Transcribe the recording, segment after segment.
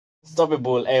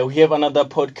Unstoppable. We have another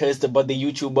podcast about the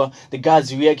YouTuber, the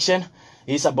guy's reaction.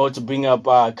 He's about to bring up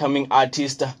coming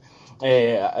artist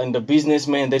and the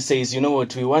businessman that says, you know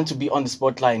what, we want to be on the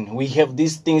spotlight. We have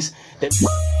these things that.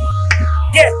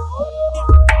 Yeah,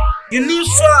 you lose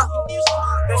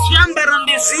the slumber on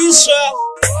this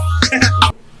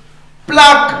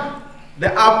Plug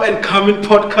the up and coming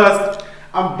podcast.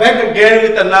 I'm back again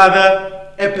with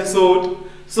another episode.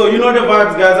 So you know the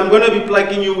vibes, guys. I'm gonna be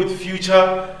plugging you with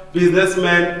future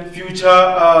businessmen, future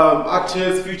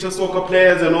artists, future soccer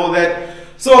players, and all that.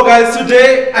 So, guys,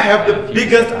 today I have the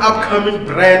biggest upcoming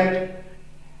brand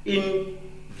in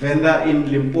Venda, in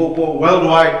Limpopo,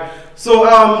 worldwide.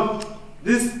 So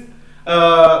this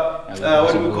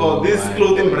what do we call this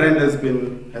clothing brand has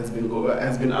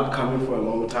been upcoming for a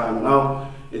long time.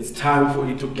 Now it's time for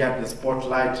it to get the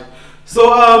spotlight.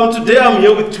 So today I'm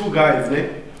here with two guys.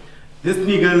 These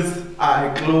niggas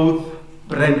are clothes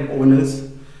brand owners.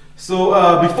 So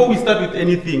before we start with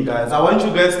anything, guys, I want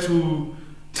you guys to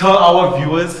tell our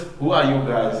viewers, who are you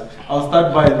guys? I'll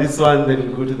start by this one, then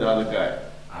we'll go to the other guy.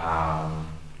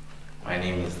 My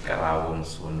name is Karabo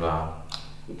Msundwa.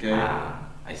 Okay.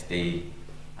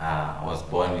 I was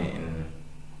born in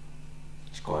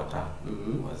Chikota.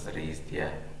 Was raised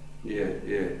here.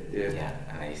 Yeah,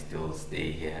 and I still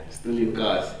stay here. Still in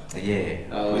cars. Yeah,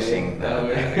 pushing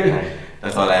the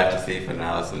that's all I have to say for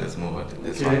now, so let's move on to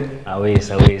this one. Always,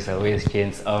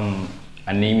 gents.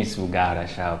 My name is Vhugala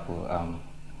Shapo.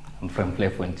 I'm from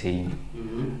Playfontein.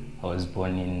 I was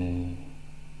born in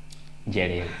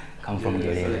Jerry. Come from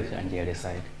Jerry and Jerry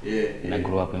side. And I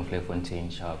grew up in Playfontein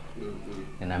shop.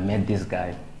 And I met this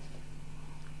guy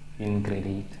in grade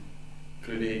 8.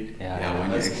 Yeah,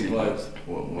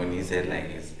 when he said like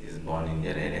he's born in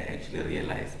Jerry, I actually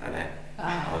realized that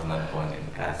I was not born in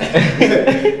Kasi.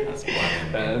 I was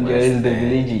born in the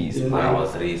villages. I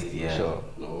was raised here. Sure.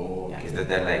 Is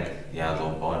that like I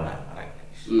was born like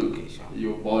okay, sure.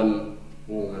 You were born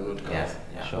not Kasi.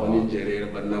 Yeah. Sure. Born in Jerry,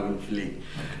 but now in Fleet.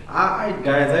 Alright,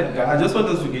 guys, I just want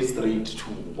us to get straight to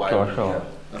why we're here.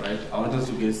 Right? I want us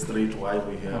to get straight why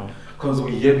we're here. Because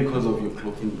we're here because of your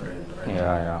clothing brand, right?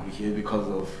 Yeah. We're here because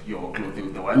of your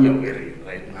clothing, the one you're wearing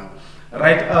right now.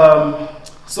 Right?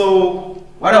 So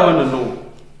what I want to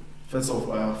know,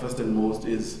 first and most,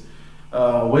 is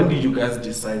when did you guys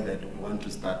decide that we want to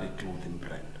start a clothing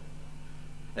brand?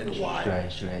 And why?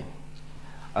 Right.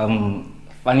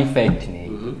 Funny fact,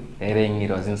 it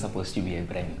wasn't supposed to be a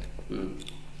brand.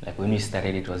 Like when we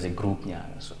started, it was a group,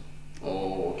 so.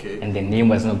 Oh, okay. And the name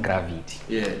was not Gravity.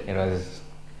 Yeah. It was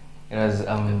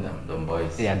them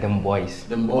boys. Yeah, them boys.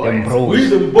 Them boys. Them bros. We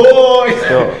them boys.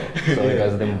 So it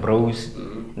was them bros.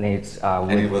 And it's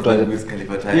And it was like Wiz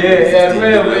Khalifa time.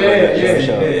 Yeah.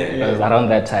 Sure. It was around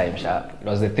that time. It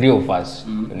was the three of us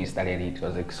when we started it. It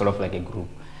was like, sort of like a group.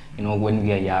 You know, when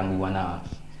we are young, we wanna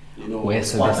wear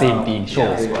the same thing.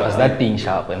 Sure. It was that thing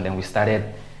sharp, and then we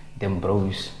started them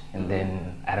bros. And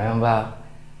then I remember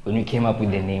when we came up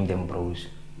with the name them bros.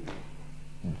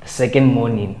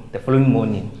 The following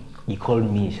morning, he called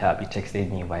me sharp. He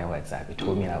texted me via WhatsApp. He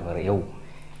told me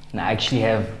and I actually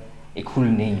have a cool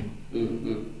name.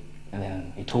 And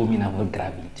then he told me about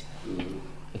Gravity.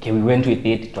 Okay, we went with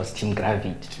it. It was Team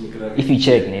Gravity. If you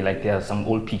check, like there are some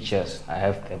old pictures. I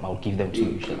have them. I'll give them to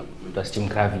you. Sharp. It was Team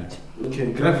Gravity.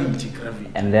 Okay, Gravity.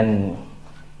 And then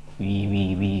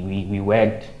we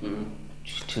worked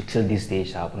till this day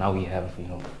sharp. Now we have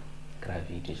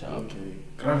Gravity sharp. Okay,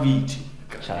 Gravity.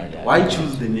 Yeah. Why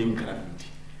choose the name Gravity?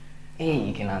 Hey,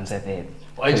 you can answer that.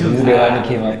 Why choose the one who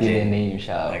came up with the name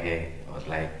sharp? Okay, I was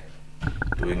like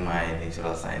doing my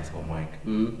natural science homework,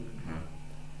 and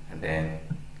then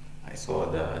I saw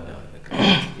the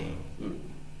Gravity thing.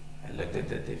 I looked at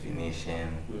the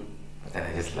definition, but then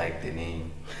I just liked the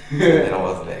name. Then I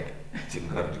was like,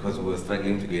 because we were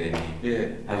struggling to get a name. Yeah.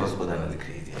 I was put another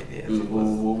crazy idea. Them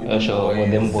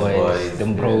boys,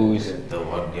 them bros.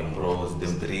 Them bros,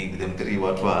 them three,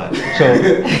 what? Sure.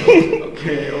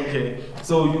 Okay.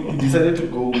 So you decided to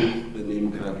go with the name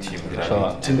Gravity. Team Gravity.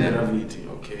 Sure. Team Gravity.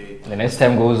 Okay. The next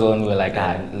time goes on, we're like,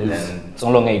 it's no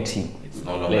longer a team. It's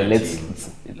no longer a team.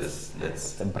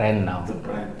 It's a brand now. The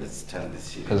brand. Let's tell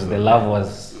this shit. Because the love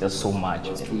was just so much.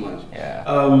 It was too much. Yeah.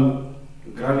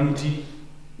 Gravity.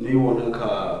 When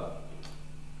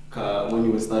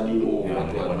you were studying or Yeah,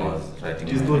 what? when I was writing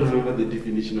Do you my still thesis. remember the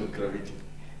definition of gravity?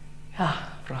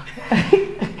 Bro.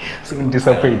 So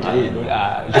disappointed.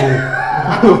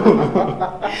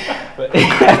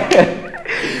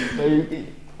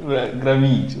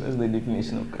 Gravity. What's the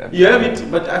definition of gravity? You have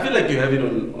it, but I feel like you have it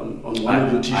on one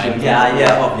of your t-shirts.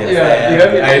 Yeah, obviously. Yeah, you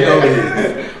have it. I know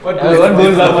it. What What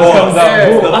goes up must come down.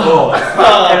 It's the force.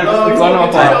 It's one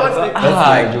of our.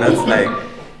 that's like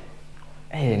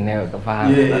Hey, no,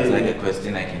 that's like a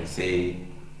question I can say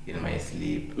in my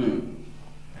sleep. And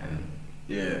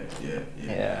yeah.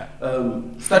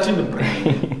 Starting the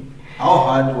brand, how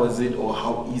hard was it or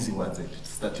how easy was it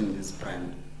starting this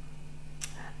brand?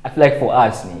 I feel like for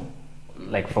us,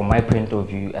 like from my point of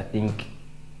view, I think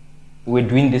we're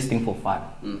doing this thing for fun.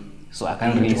 So I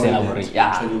can't really say it.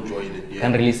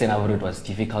 Can't really say it was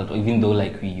difficult, even though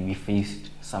like we faced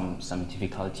some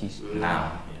difficulties.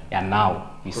 Now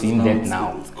we're seeing that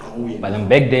now. It's growing. But then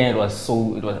back then I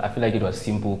feel like it was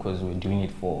simple because we were doing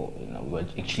it for, we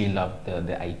actually loved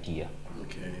the idea.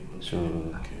 Okay. So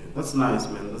That's nice,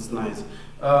 man. That's nice.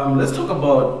 Let's talk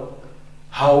about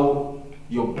how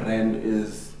your brand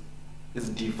is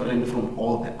different from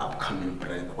all the upcoming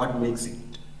brands. What makes it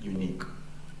unique?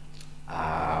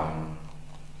 I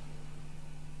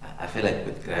feel like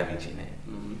with Gravity,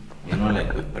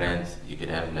 like with brands, you could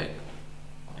have like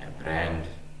a brand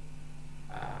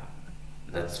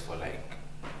that's for like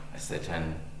a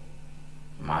certain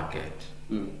market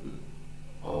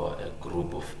or a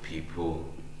group of people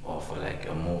or for like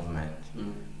a movement.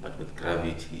 But with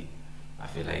Gravity, I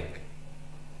feel like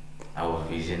our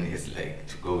vision is like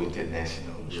to go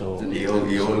international. Sure. He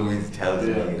always tells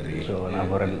me,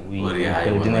 we're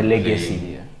building a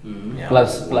legacy.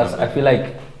 Plus, I feel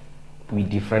like we're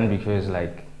different because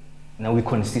like now we're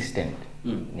consistent.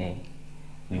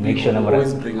 We make sure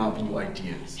always bring up new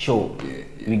ideas. Sure.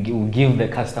 We give the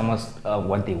customers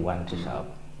what they want to shop.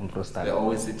 They're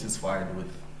always satisfied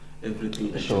with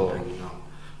everything that you're bringing up.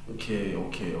 Okay.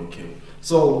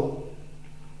 So,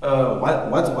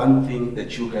 what's one thing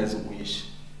that you guys wish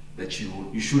that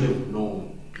you should have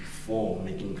known before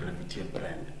making Gravity a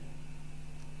brand?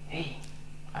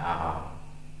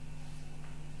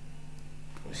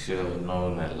 We should have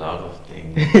known a lot of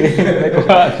things. Like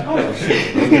what?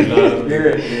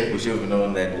 We should have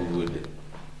known that we would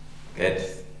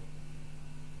get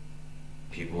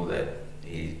people that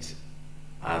hate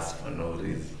us for no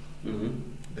reason.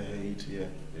 The hate,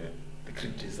 the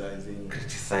criticizing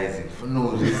for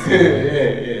no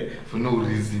reason. For no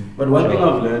reason. But one thing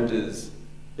I've learned is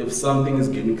if something is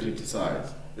getting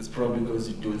criticized, it's probably because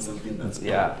you're doing something that's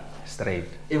good. Straight.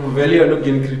 If really you're not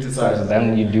getting criticized,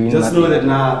 then you're doing just nothing. know that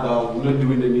we're not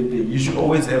doing anything. You should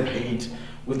always have hate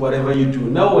with whatever you do.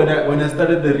 Now when I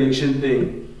started the reaction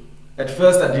thing, at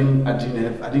first I didn't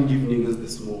give niggas the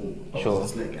smoke. I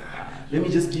was just like, let me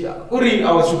just give I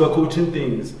was sugarcoating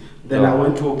things. Then I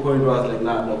went to a point where I was like,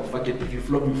 no, fuck it. If you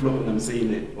flop, and I'm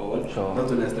saying it.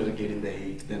 That's when I started getting the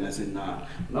hate. Then I said, now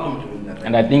I'm doing that.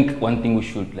 And I think one thing we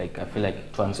should I feel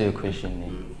like to answer your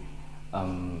question,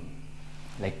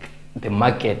 like the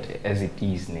market as it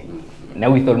is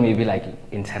now we thought maybe like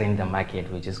entering the market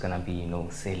we're just gonna be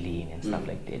selling and stuff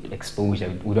like that, exposure.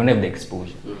 We don't have the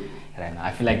exposure right now.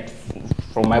 I feel like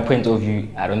from my point of view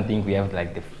I don't think we have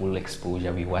like the full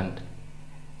exposure we want,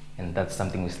 and that's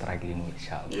something we're struggling with.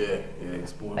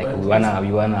 Exposure. Like we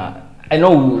wanna I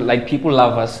know like people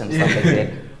love us and stuff like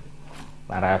that,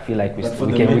 but I feel like we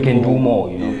can do more.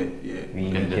 We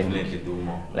can definitely do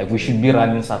more. Like we should be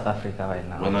running South Africa right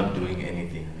now. We're not doing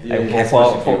anything. Like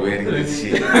for wearing this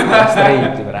shit. Straight,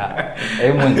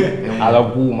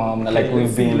 like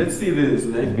let's see this.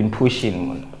 We've been pushing,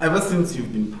 man. Ever since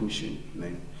you've been pushing,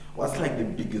 what's like the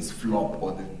biggest flop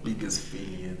or the biggest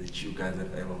failure that you guys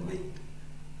have ever made?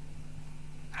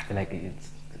 I feel like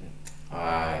it's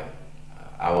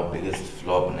our biggest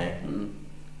flop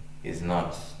is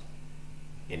not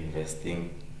investing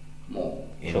more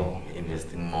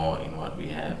in what we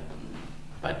have,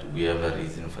 but we have a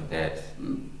reason for that,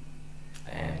 and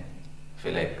I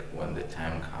feel like when the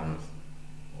time comes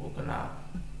we're gonna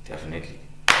definitely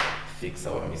fix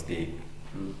our mistake,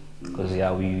 because we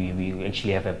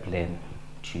actually have a plan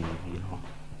to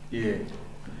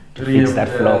to fix that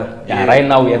flop. Right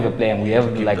now we have a plan. We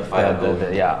have like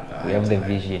we have the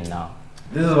vision now.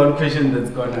 This is one question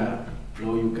that's gonna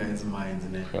blow you guys' minds,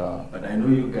 but I know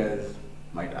you guys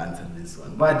might answer this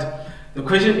one. But the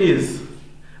question is,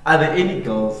 are there any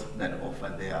girls that offer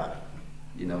their,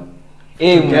 to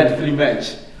get free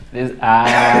match?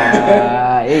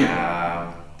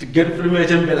 To get free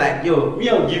match and be like, yo,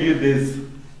 I'll give you this.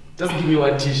 Just give me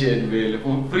one t-shirt,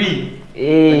 for free. But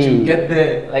you get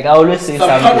there. Like I always say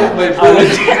something. I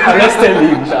always tell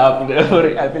him sharp.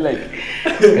 I feel like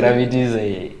Gravity is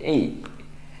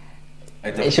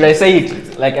should I say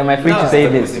it? Like, am I free to say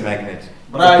this? Pussy magnet.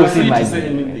 But I'm free to say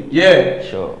anything. Yeah.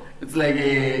 Sure. It's like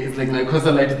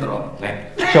a light drop.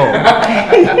 Sure.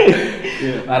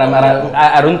 But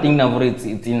I don't think now it's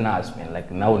in us, man.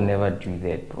 Like now, we'll never do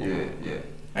that, bro. Yeah.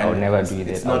 I would never do that.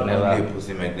 It's not only a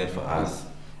pussy magnet for us.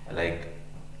 Like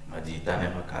Majita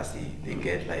and Makasi, they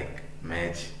get like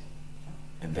match,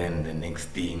 and then the next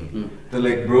thing, They're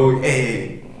like, bro,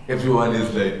 hey, everyone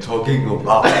is like talking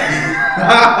about it.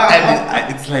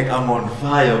 And it's like I'm on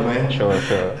fire, man. Sure.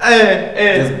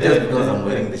 just because I'm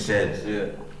wearing the shirt.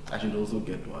 I should also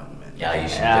get one, man. Yeah, you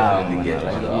should Yeah, definitely get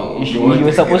like, one. you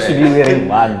were supposed to be wearing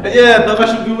one. Yeah, no, I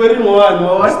should be wearing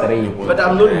one. Straight. But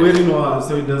I'm not wearing one,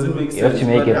 so it doesn't make sense. You have to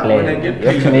make But, a when I plan. get You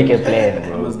have to make a plan, I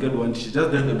bro. must get one. She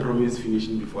just let the promise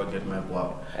finishing before I get my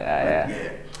guap. Yeah.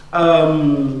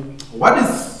 What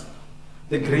is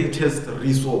the greatest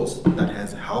resource that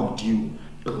has helped you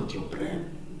build your brand?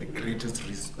 The greatest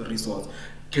resource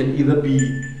can either be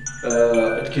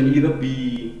it can either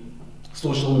be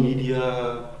social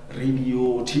media,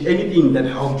 radio, anything that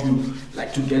helped you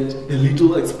like to get the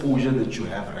little exposure that you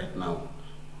have right now.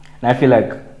 And I feel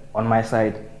like on my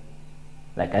side,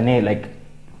 like I know, like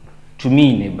to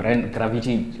me, the brand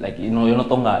gravity, like you're not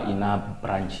talking in a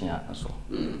branch, so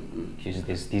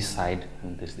there's this side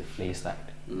and there's the play side.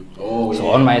 So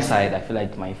on my side, I feel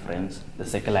like my friends, the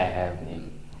circle I have,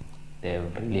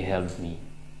 they've really helped me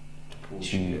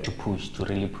to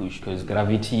really push, because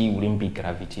gravity wouldn't be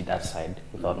gravity that side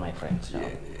without my friends.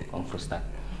 On first time,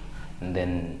 and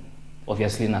then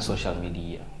obviously in social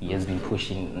media, he has been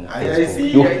pushing. I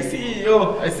see. I see.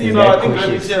 No, I think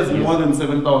gravity has more than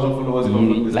 7,000 followers. If I'm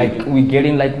not Like mistaken. we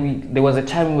getting like there was a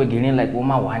time we were getting like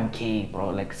 1K, bro,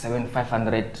 like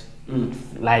 500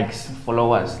 likes,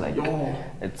 followers, like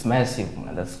it's massive,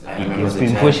 man. That's he's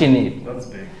been pushing it. That's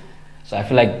big. So I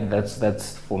feel like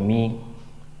that's for me,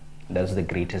 that's the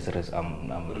greatest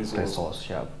resource.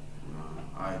 Yeah.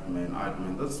 Alright,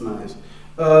 man, that's nice.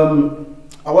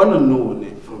 I want to know,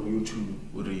 Nick, from you two,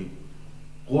 Uri,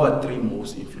 who are 3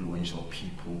 most influential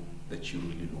people that you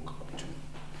really look up to?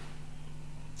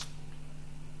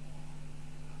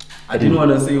 I didn't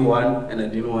want to say one, and I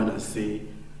didn't want to say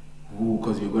who,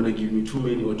 because you're going to give me too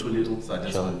many or too little, so I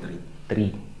just want 3.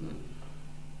 3.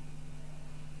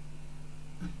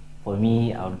 For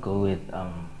me, I would go with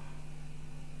I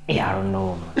don't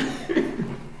know,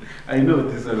 man. I know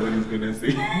this is what he's going to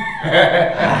say.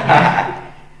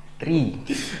 3.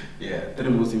 Yeah, 3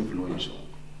 most influential.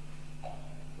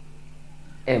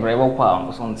 Hey, bro, what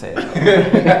I'm say?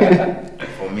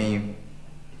 For me,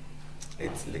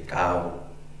 it's Karabo.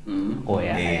 Oh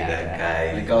yeah, That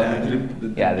guy. Like how the drip,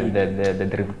 the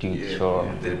drip dude, sure.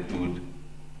 The dude.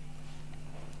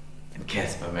 And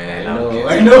Casper, man. I love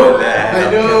know.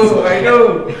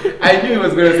 Casper. I knew he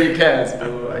was going to say Cass,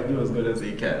 bro. I knew he was going to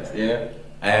say Cass, yeah?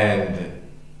 And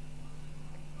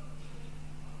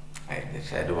the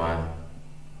third one,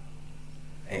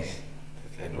 the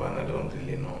third one I don't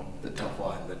really know. The tough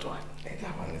one, that one.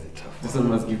 That one is a tough This one.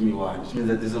 one must give me 1, which means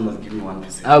that this one must give me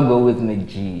 1%. I'll go with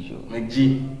McG. Sure.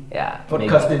 McG, Yeah.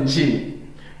 podcast and Chi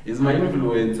is my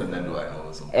influence on that one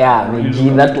also. Yeah, I really McG,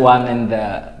 look that up to one and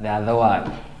the other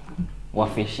one were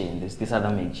fishing. There's this other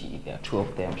McG. There are 2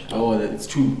 of them. Sure. Oh, it's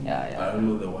 2. Yeah. I don't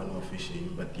know the one we're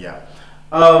fishing, but yeah.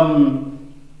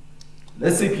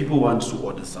 Let's say people want to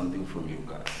order something from you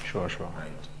guys. Sure.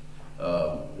 Right.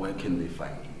 Where can they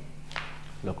find you?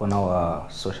 Look on our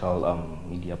social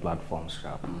media platforms,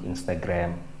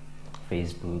 Instagram,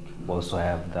 Facebook. We also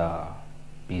have the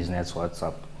business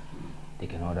WhatsApp. They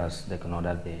can order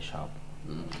their shop.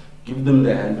 Give them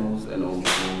the handles and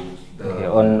also the Okay,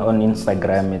 on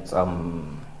Instagram it's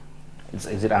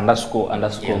is it underscore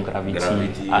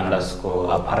gravity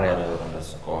underscore apparel.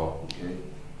 Underscore. Okay.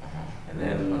 And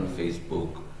then on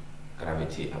Facebook,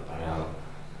 Gravity Apparel.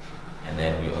 And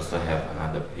then we also have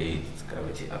another page, it's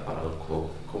Gravity Apparel Co.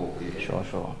 Cool. Yeah.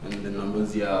 Sure. And the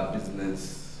numbers, yeah,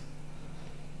 business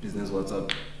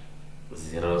WhatsApp.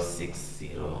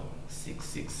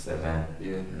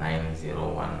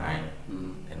 060-667-9019.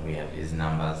 Mm. And we have his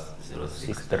numbers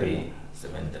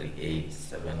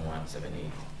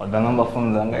 063-738-7178. Or the number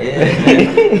from the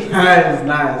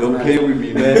Nice. Don't play with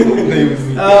me, man. Don't play with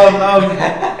me.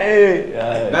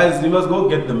 Guys, you must go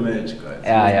get the merch, guys.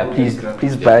 Yeah, You must go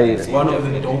please get buy It's it. one of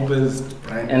the dopest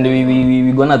brands. And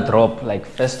we gonna drop like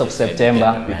 1st of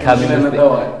September. We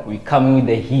coming with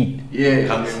the heat. Yeah.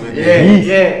 Coming with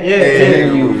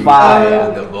Telling you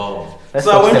fire. the bomb. 1st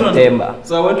of September.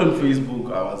 So I went on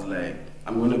Facebook. I was like,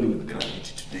 I'm gonna be with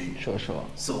Gravity today. Sure.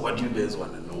 So what do you guys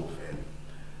want to know,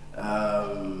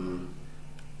 fam?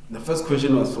 The first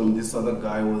question was from this other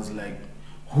guy. Was like,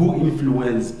 who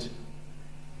influenced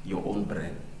your own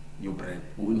brand? Your brand?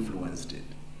 Who influenced it?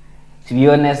 To be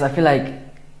honest, I feel like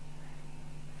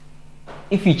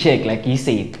if you check, like you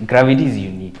said, Gravity is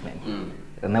unique, man.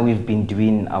 And now we've been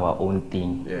doing our own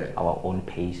thing, our own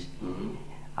pace,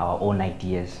 our own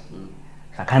ideas.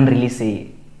 So I can't really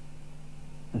say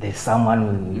there's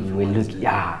someone we look,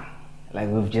 yeah, like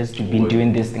we've just been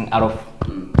doing this thing out of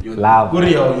love. What are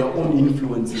your own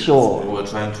influences? Sure. We were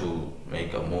trying to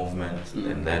make a movement,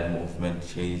 and that movement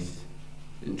changed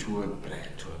Into a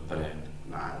brand.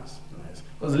 Nice.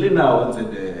 Because Lina once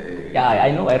said, Yeah,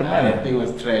 I know, I that remember. thing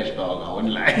was trash, dog. I won't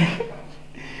lie.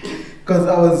 Because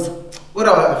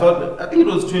I felt, I think it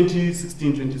was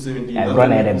 2016, 2017. Yeah, that's everyone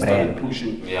when had a we started brand.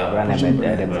 Pushing. Yeah, Everyone pushing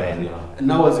had a brand. brand. And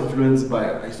now I was influenced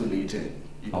by Isolated.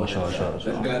 You Oh, know, sure.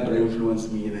 That guy that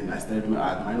influenced me, then I started my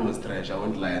art. Mine was trash. I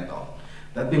won't lie at all.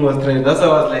 That thing was trash. That's why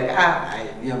I was like,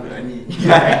 I'm running.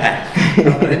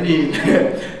 I'm running.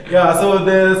 Yeah, so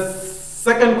the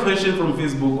second question from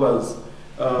Facebook was,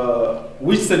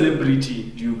 which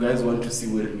celebrity do you guys want to see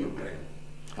wearing your brand?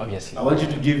 Obviously. I want you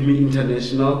to give me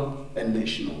international and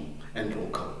national and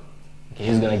local. Okay,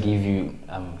 he's gonna give you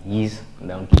his, and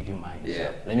then I'll give you mine. Yeah.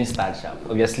 So, let me start sharp.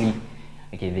 Obviously,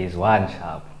 okay, there's one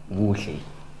sharp, Vhugala.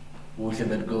 Who's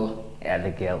that girl? Yeah,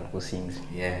 the girl who sings.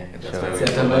 Yeah, that's Sure. why we Set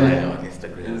have alone. her on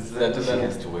Instagram. Is that She alone?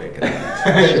 has to work.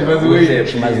 She must wear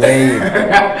She must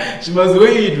wear. She must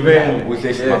wear it, man. Which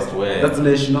she must wear. That's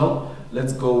national.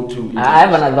 Letlet's go to. I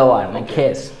have another one, a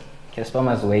Kes. Kes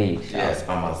must wear it. Yes,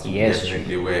 Pamas. Yes,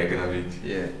 Definitely wear gravity.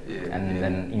 Yeah. And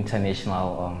then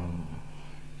international.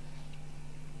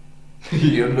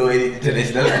 You don't know any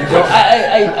international Bro, people.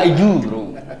 I do, bro.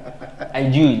 I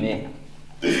do, man.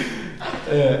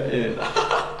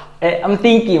 I'm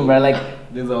thinking, bro, like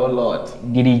There's a whole lot.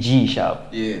 DDG sharp.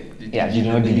 Yeah. Yeah, do you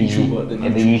know the DDG? YouTuber? Yeah,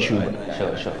 the YouTuber. I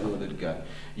know, Sure. I know that guy.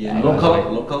 Yeah, Yeah, I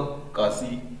know. local,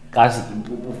 Kasi, Kasi.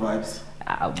 Mpupu vibes.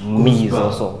 Me is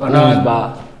also.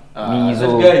 Banana. Me is That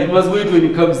also. guy, he must wait when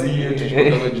he comes here to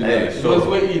Chicago, July. Hey, He so- must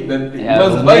wait that thing. Yeah, he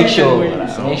must make buy sure.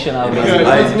 it. Bro. Make sure now. Yeah, Yeah, he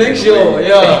bro. must make sure.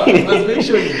 Yeah, he must make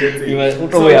sure he gets it. You must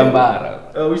put So, away a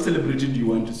bar. which celebrity do you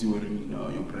want to see wearing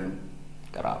your brand?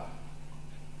 Karabo.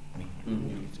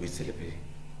 Which celebrity?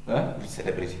 Huh? Which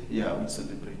celebrity? Yeah, which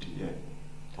celebrity? Yeah.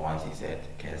 The ones he said,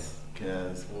 Kes.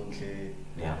 Cass, Wonke,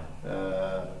 Yeah.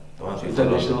 uh, The ones we follow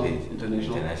on the international, page.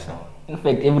 international. International. In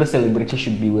fact, every celebrity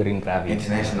should be wearing gravity.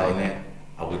 International, Like,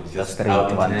 I would That's just the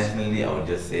right ones. internationally, I would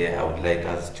just say I would like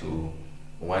us to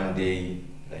one day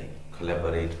like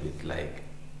collaborate with like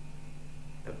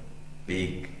a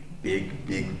big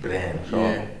brand,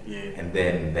 Yeah. and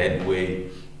then that way,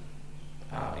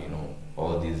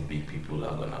 all these big people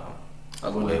are gonna.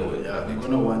 They're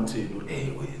gonna want to.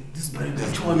 Hey, wait, this brand.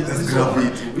 Which one is That's this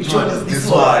graffiti. one? Which one is this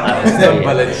one? one? It's the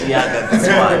Balenciaga, this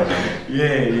one.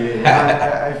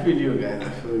 Yeah. I feel you guys. I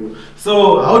feel you.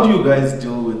 So, how do you guys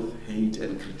deal with hate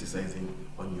and criticizing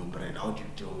on your brand? How do you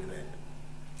deal with that?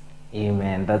 yeah,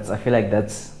 man, I feel like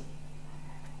that's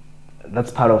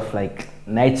part of like,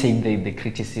 and I take the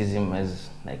criticism as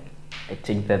like, I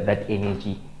take that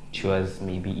energy towards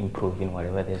maybe improving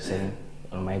whatever they're saying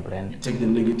on my brand. Take the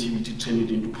negativity, turn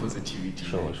it into positivity.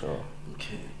 Sure.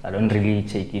 Okay. I don't really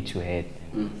take it to head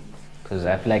because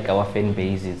I feel like our fan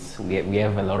base we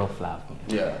have a lot of love. Man.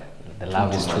 Yeah. The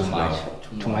love is Too too much much,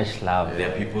 love. too much love.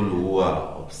 There are people who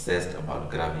are obsessed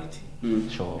about gravity,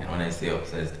 Sure. and when I say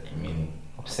obsessed, I mean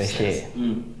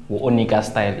Obsession. Uonika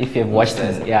style. If you've watched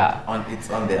Obsessed. it, yeah. It's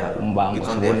on their Mbango, it's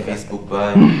on their Uonika. Facebook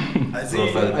bio. I see.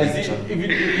 Profile picture.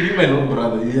 Even my little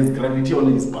brother, he has gravity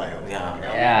on his bio.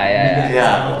 Yeah.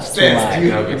 Yeah, Obsessed.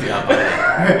 gravity.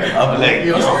 I'm like,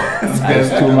 yo, That's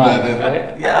too much.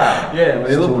 Right? yeah. Yeah, my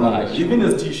little too brother. much. Even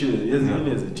his t-shirt. Yes, even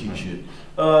as a t-shirt.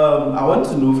 I want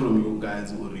to know from you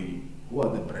guys, Uri, who are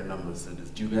the brand ambassadors?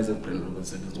 Do you guys have brand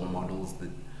ambassadors or models that?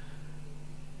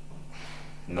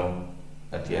 No,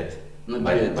 not yet. Not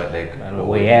but, yet. But like And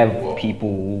we have people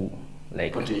who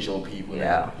like Potential people.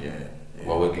 Yeah.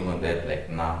 we're working on that like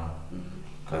now,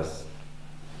 because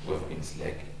we've been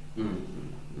slacking.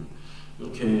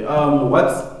 Okay.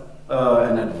 What's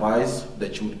an advice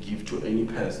that you would give to any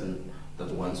person that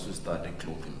wants to start a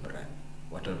clothing brand?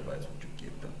 What advice would you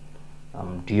give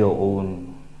them? do your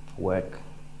own work,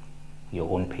 your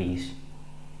own pace.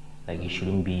 Like you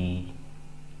shouldn't be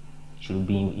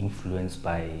influenced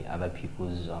by other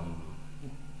people's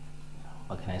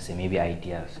what can I say, maybe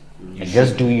ideas. Like,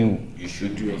 just do you. You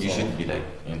should be like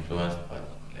influenced, but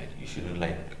like you shouldn't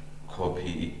like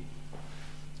copy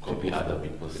other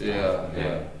people's stuff.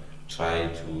 Yeah. Try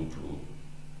to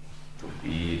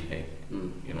be like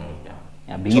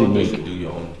Yeah, be You unique. should do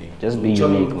your own thing. Just be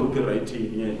Trouble unique. with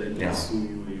copywriting, yeah, then they Yeah. sue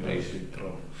you. You Right. should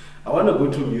trouble. I want to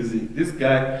go to music. This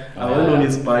guy, I went on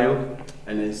his bio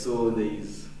and I saw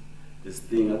this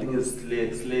thing. I think it's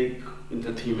Slake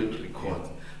Entertainment Records.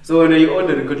 So when you own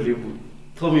the record label,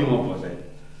 tell me more about that.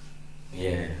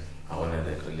 Yeah, I wanted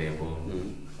a record label.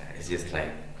 It's just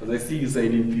like Because I see you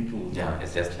signing people. Yeah,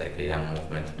 it's just like a young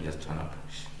movement. I'm just trying to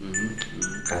push.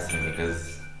 Trust me,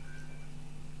 because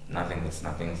nothing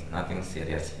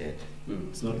serious yet.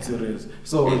 It's not serious.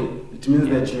 So it means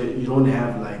that you don't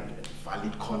have like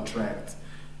valid contract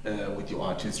with your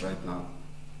artists right now.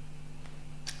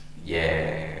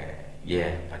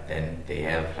 Yeah, but then they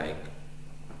have like,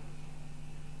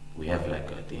 we have like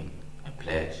a thing, a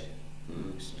pledge.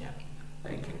 Yeah,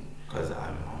 like, because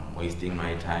I'm wasting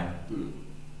my time,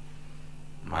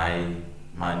 my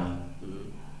money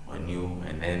on you,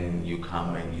 and then you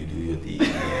come and you do your thing.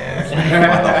 Yeah, it's like,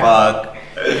 what the fuck?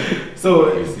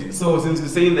 So since you're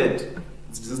saying that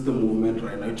it's just the movement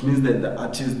right now, it means that the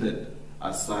artists that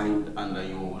are signed under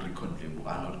your record label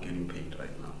are not getting paid right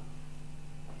now.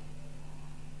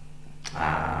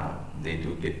 They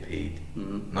do get paid.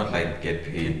 Not like get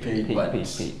paid, Paid,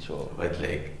 sure. but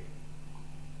like,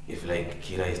 if like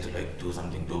Kira is to like do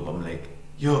something dope, I'm like,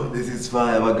 Yo, this is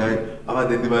fire, my guy. I'm at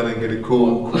the demand and get it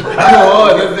cool.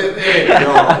 Oh, that's it.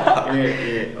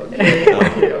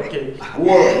 Okay. Who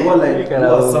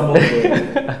are some of the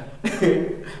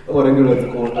what are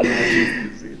you called?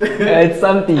 It's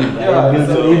something. Yeah,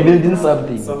 We're building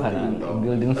something. Something. We're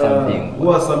building something. Who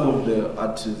are some of the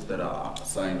artists that are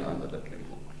signed under that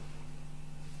label?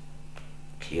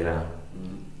 Kira,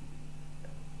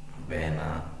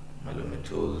 Bena, Malume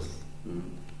Tools.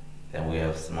 Then we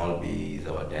have Small Bees,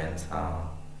 our dancer.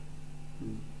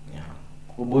 Yeah.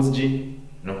 OneMustGO?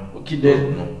 No.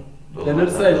 Kidel? No. They're not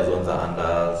signed? Those ones are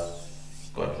under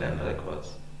Scotland Records.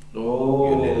 Oh.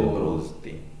 Your little bro's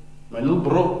thing. My little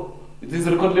bro. It is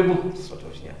record label. Sort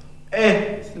of, yeah.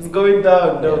 It's going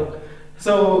down, dog. Yeah.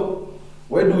 So,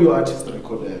 where do your artists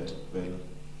record at? Well,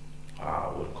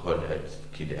 We record at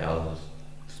Kid L's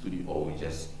studio, or we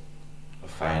just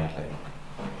find like,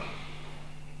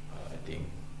 I think,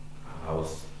 a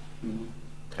house,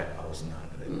 trap house now,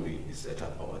 and then we set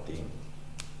up our thing.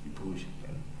 you push.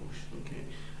 And push. Okay.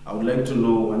 I would like to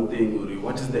know one thing, Uri.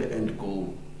 What is the end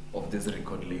goal of this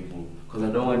record label? Because I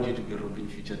don't want you to be robbing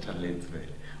future talents, right?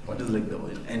 What is like the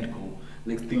end goal?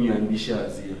 Next thing you're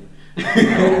ambitious here.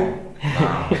 I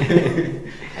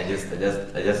just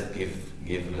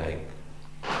give like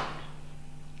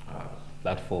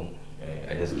Platform.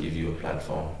 I just give you a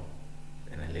platform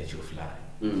and I let you fly.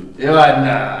 Yeah,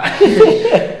 nah.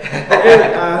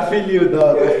 I feel you,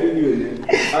 dog. I feel you.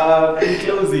 In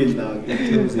closing, dog.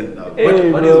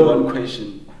 What is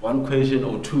one question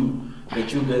or two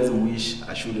that you guys wish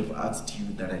I should have asked you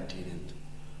that I didn't?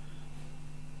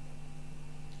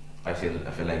 I feel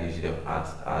like you should have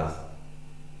asked us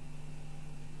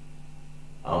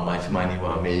how much money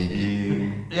we're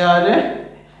making. Yeah, ne?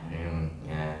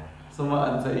 Yeah. Someone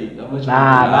answer it. How much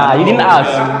Nah, you didn't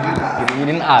ask. You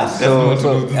didn't ask. So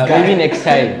maybe next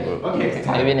time. Okay.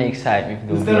 Maybe next time. If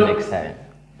we'll do next time.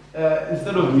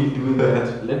 Instead of me doing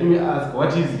that, let me ask,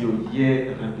 what is your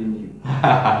year revenue?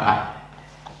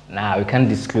 Nah, we can't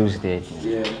disclose that.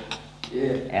 Yeah.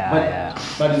 Yeah.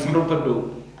 But it's proper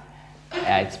though.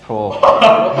 Yeah, it's pro.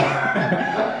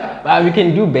 But we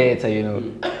can do better, you know.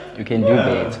 You can do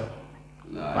better.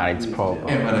 But it's proper.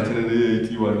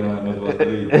 If you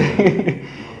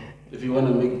want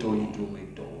to make dough, you do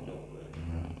make dough.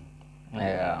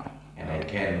 Yeah. And I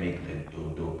can make the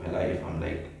dope. Like if I'm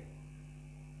like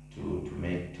to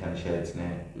make 10 shirts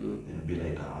now, then it'll be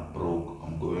like I'm broke.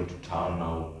 I'm going to town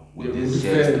now with these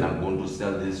shirts and I'm going to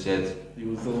sell these shirts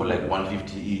for like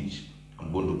 150 each.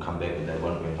 I'm going to come back with that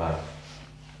 1.5.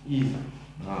 Easy.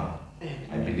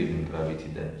 I believe in gravity.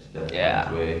 That's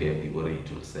Yeah. where people it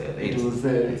will sell. It will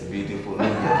sell. It's beautiful. I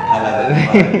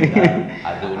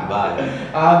don't buy.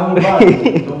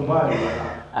 Don't buy.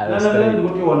 No,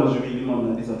 what you want to really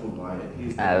know is to buy.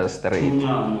 That's straight.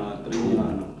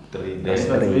 Three That's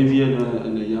days. maybe in a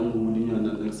young woman and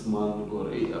the next month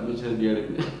or eight. I'm sure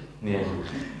Yeah.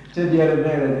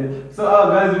 So,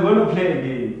 guys, we're going to play a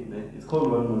game. It's called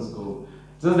OneMustGO.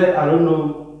 Just that I don't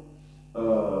know.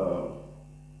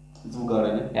 It's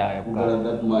Vhugala, Yeah, Vhugala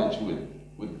that much with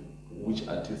which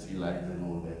artist he likes and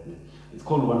all that. It's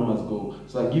called OneMustGO.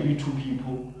 So I give you two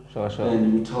people, Sure.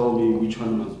 and you tell me which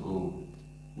one must go,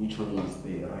 which one must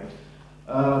stay, right?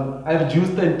 I've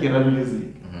Juiced and Karabo music.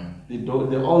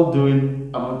 They're all doing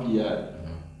Amapiano.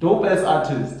 Dope as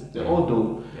artists. They're all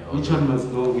dope. Which one must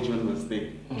go? Which one must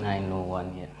stay? I know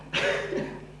one here.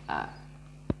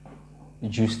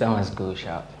 Justa must go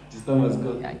sharp. Justa must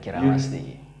go. Yeah, Kira must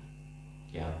stay.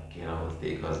 Yeah, Kira will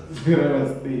stay because Kira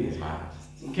must stay. he's my artist.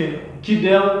 Okay,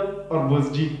 Kidel or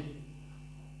OneMustGO?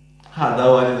 That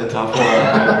one is a tough one.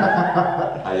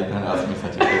 You can ask me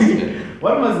such a question.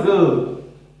 OneMustGO.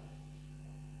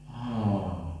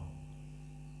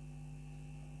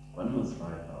 One must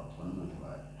find out.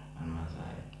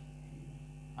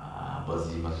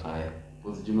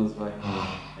 famous vibe.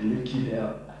 And Lil Kid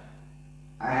L.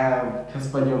 I have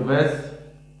Casper Nyovest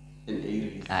and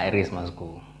Aries. Aries must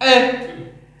go.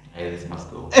 Aries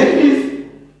must go. Aries!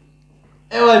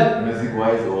 Ewan! Music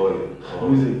wise or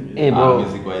Music. Hey, bro.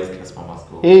 Music wise, Casper must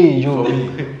go. Hey, you.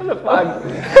 What the fuck?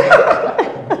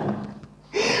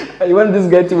 You want this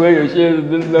guy to wear your shirt?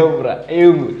 This no, bro.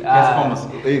 Hey, Casper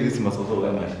must go. Aries must also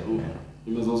wear my shirt.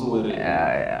 You must also wear it.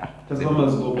 yeah. Casper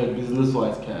must go, but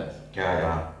business-wise, cats.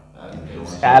 Yeah.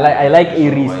 I like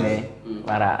Aries, man.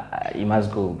 But he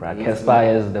must go, bro. Casper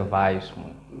has the vibes,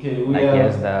 man. Okay, we Like, he have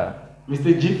has the.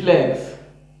 Mr. G Flex.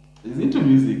 He's into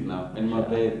music now, and my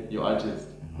bad, your artist.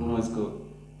 Who must go?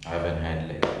 I haven't heard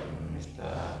like Mr.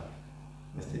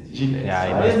 G. Yeah,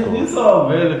 he I must mean, go. this song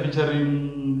very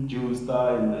featuring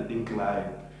Justa and I think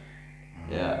Clyde.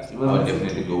 Yeah, I would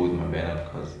definitely go with my Bernard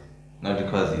not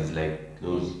because he's like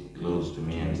close to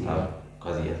me and stuff,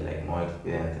 because he has like more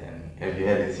experience. And have you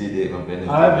heard the CD my Bernard?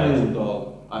 I haven't,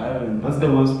 dog. I haven't. That's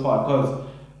the worst part, because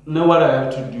now what I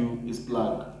have to do is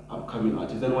plug upcoming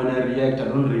artists. And when I react, I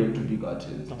don't react to big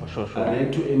artists. For sure. I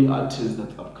react to any artist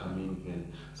that's upcoming,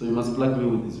 man. So you must plug me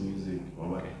with his music.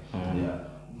 Alright. Yeah.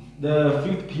 The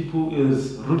fifth people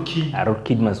is Rootkid.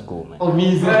 Rootkid must go, man. Oh,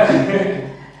 music.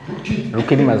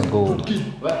 Rootkid must go.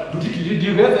 Man. Do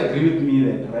you guys agree with me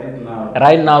that right now?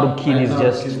 Right now, Rootkid is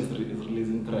just Rootkid is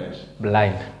releasing trash.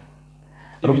 blind.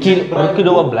 If you check Rootkid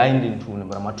over blind in tune,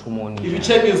 but If you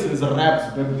check his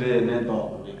raps back then,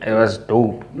 it was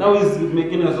dope. now he's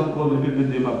making a song called Baby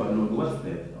Dema Balloon. What's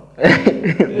that?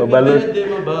 Babaloo.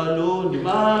 Dema Balloon,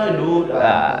 my Lord.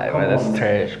 But that's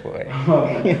trash, boy.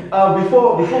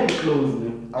 Before we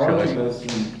close, I want you Sure. guys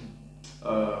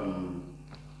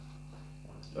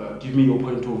to give me your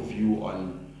point of view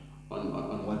on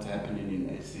what's happening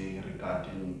in SA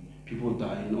regarding people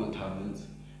dying on taverns,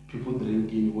 people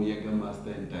drinking Voyager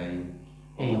Master and dying.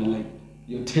 Like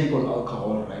your take on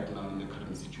alcohol right now in the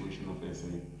current situation of SA.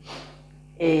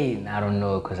 Hey, I don't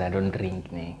know, because I don't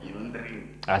drink, man. You don't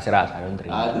drink. I don't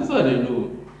drink. This one I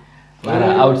know. But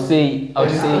I would say, No, I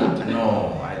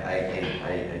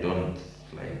don't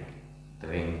like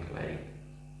drink like.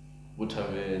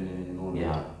 Whatever, you know.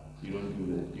 Yeah. You don't do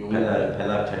that. You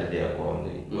Pela tell their call,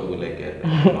 where will I get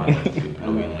like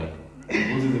money?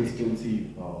 Booze is expensive.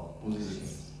 Booze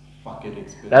is fucking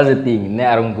expensive. that's the thing.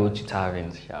 I don't go to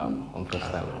taverns.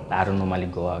 I don't normally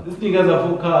go out. These niggas are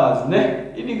for cars,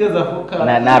 ne? You niggas are for cars.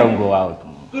 I don't go out.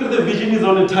 Look at the vision is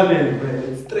on a tunnel, bro.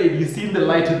 It's straight. You seen the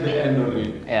light at the end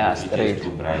already. Yeah, It straight. is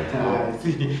too bright.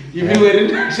 See, if you were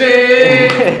in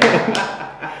shit.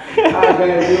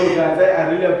 Guys,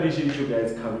 I really appreciate you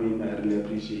guys coming. I really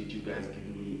appreciate you guys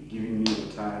giving me your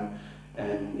time.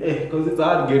 And because it's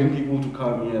hard getting people to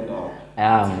come here, dog.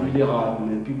 Yeah, It's really hard,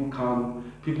 man. People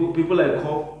come, people like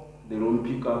call, they don't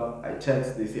pick up. I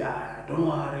text, they say, don't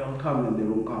worry, I'll come, and they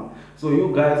don't come. So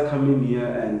you guys coming here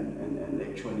and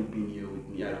actually being here with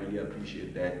me, I really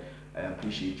appreciate that. I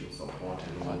appreciate your support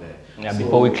and all that. Yeah, So-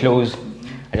 before we close,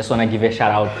 I just want to give a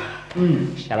shout out.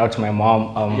 Shout out to my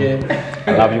mom.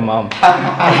 I love you, mom.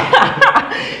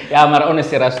 Yeah, I'm on a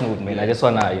serious note, man. I just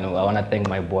wanna, I wanna thank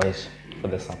my boys for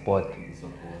the support.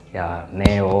 Yeah,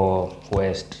 Neo,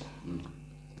 West,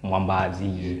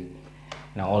 Mwambazi,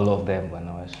 all of them.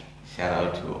 Shout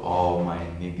out to all my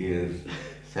niggas.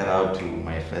 Shout out to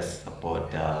my first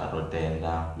supporter,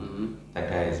 Rotenda. That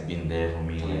guy has been there for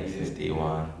me like since day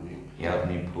one. He helped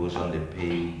me post on the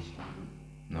page.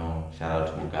 No, shout out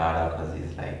to Vhugala because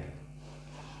he's like,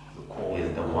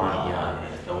 he's the one,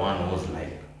 he's the one who's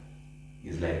like,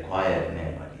 he's like quiet,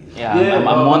 man, but he's I'm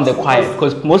on the quiet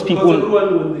because most people,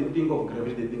 everyone, when they think of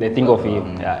gravity, they think of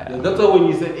him. Yeah. That's why when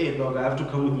you say, hey, dog, I have to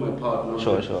come with my partner.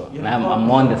 Sure. Yeah,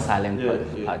 I'm on the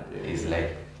silent part. he's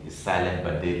like, he's silent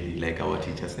but deadly, like our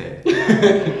teacher said.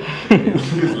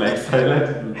 He's like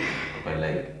silent, but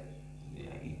like,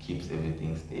 he keeps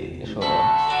everything steady. Sure.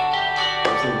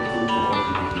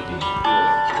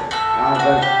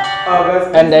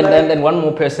 And then one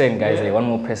more person, guys. One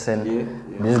more person.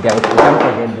 This guy, you can't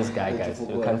forget this guy, guys.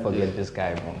 You can't forget this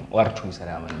guy, man.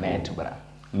 Matt, bro.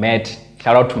 Matt.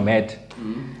 Shout out to Matt.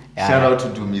 Yeah. Shout out to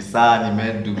Dumisani,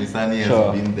 man. Dumisani has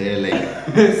Sure. been there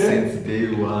like since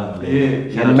day one. Like, shout out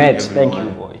And to Matt, thank you,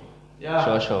 everyone. boy.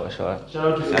 Yeah. Sure. Shout out to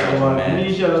Shout out to everyone. Matt.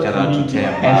 Me, Shout out to Tem.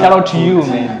 And shout out to you,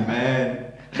 man. Man.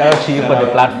 Shout out to you for the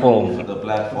For platform. the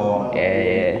platform.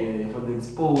 Yeah. For the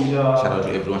exposure. Shout out to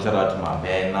everyone. Shout out to my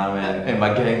band, man. And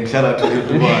my gang, shout out to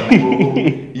everyone.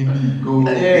 Indigo.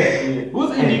 Yeah.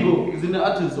 Who's Indigo? He's an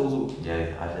artist also. Yeah,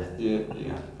 he's artist. Yeah.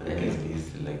 But then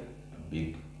he's like a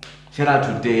big. Shout out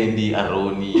to Dandy,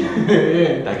 Aroni,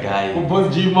 that guy.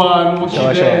 Boss G-Man,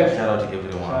 Sure. Shout out to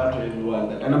everyone. Shout out to everyone.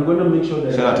 that. And I'm going to make sure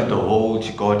that... Shout out to the whole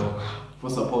Chicago for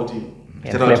supporting.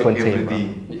 Yeah, shout out to Flair Fontaine,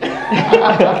 everything.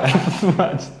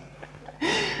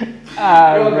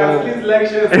 Yo, guys, please like,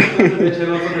 share, subscribe to the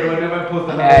channel so that whenever I post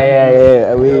another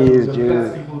Yeah, we the do.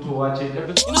 best people to watch it. You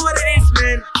know what it is,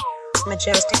 man?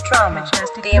 Majestic drama,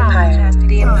 the empire,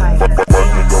 the empire.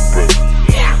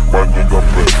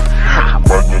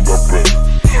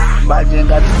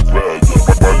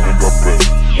 Bad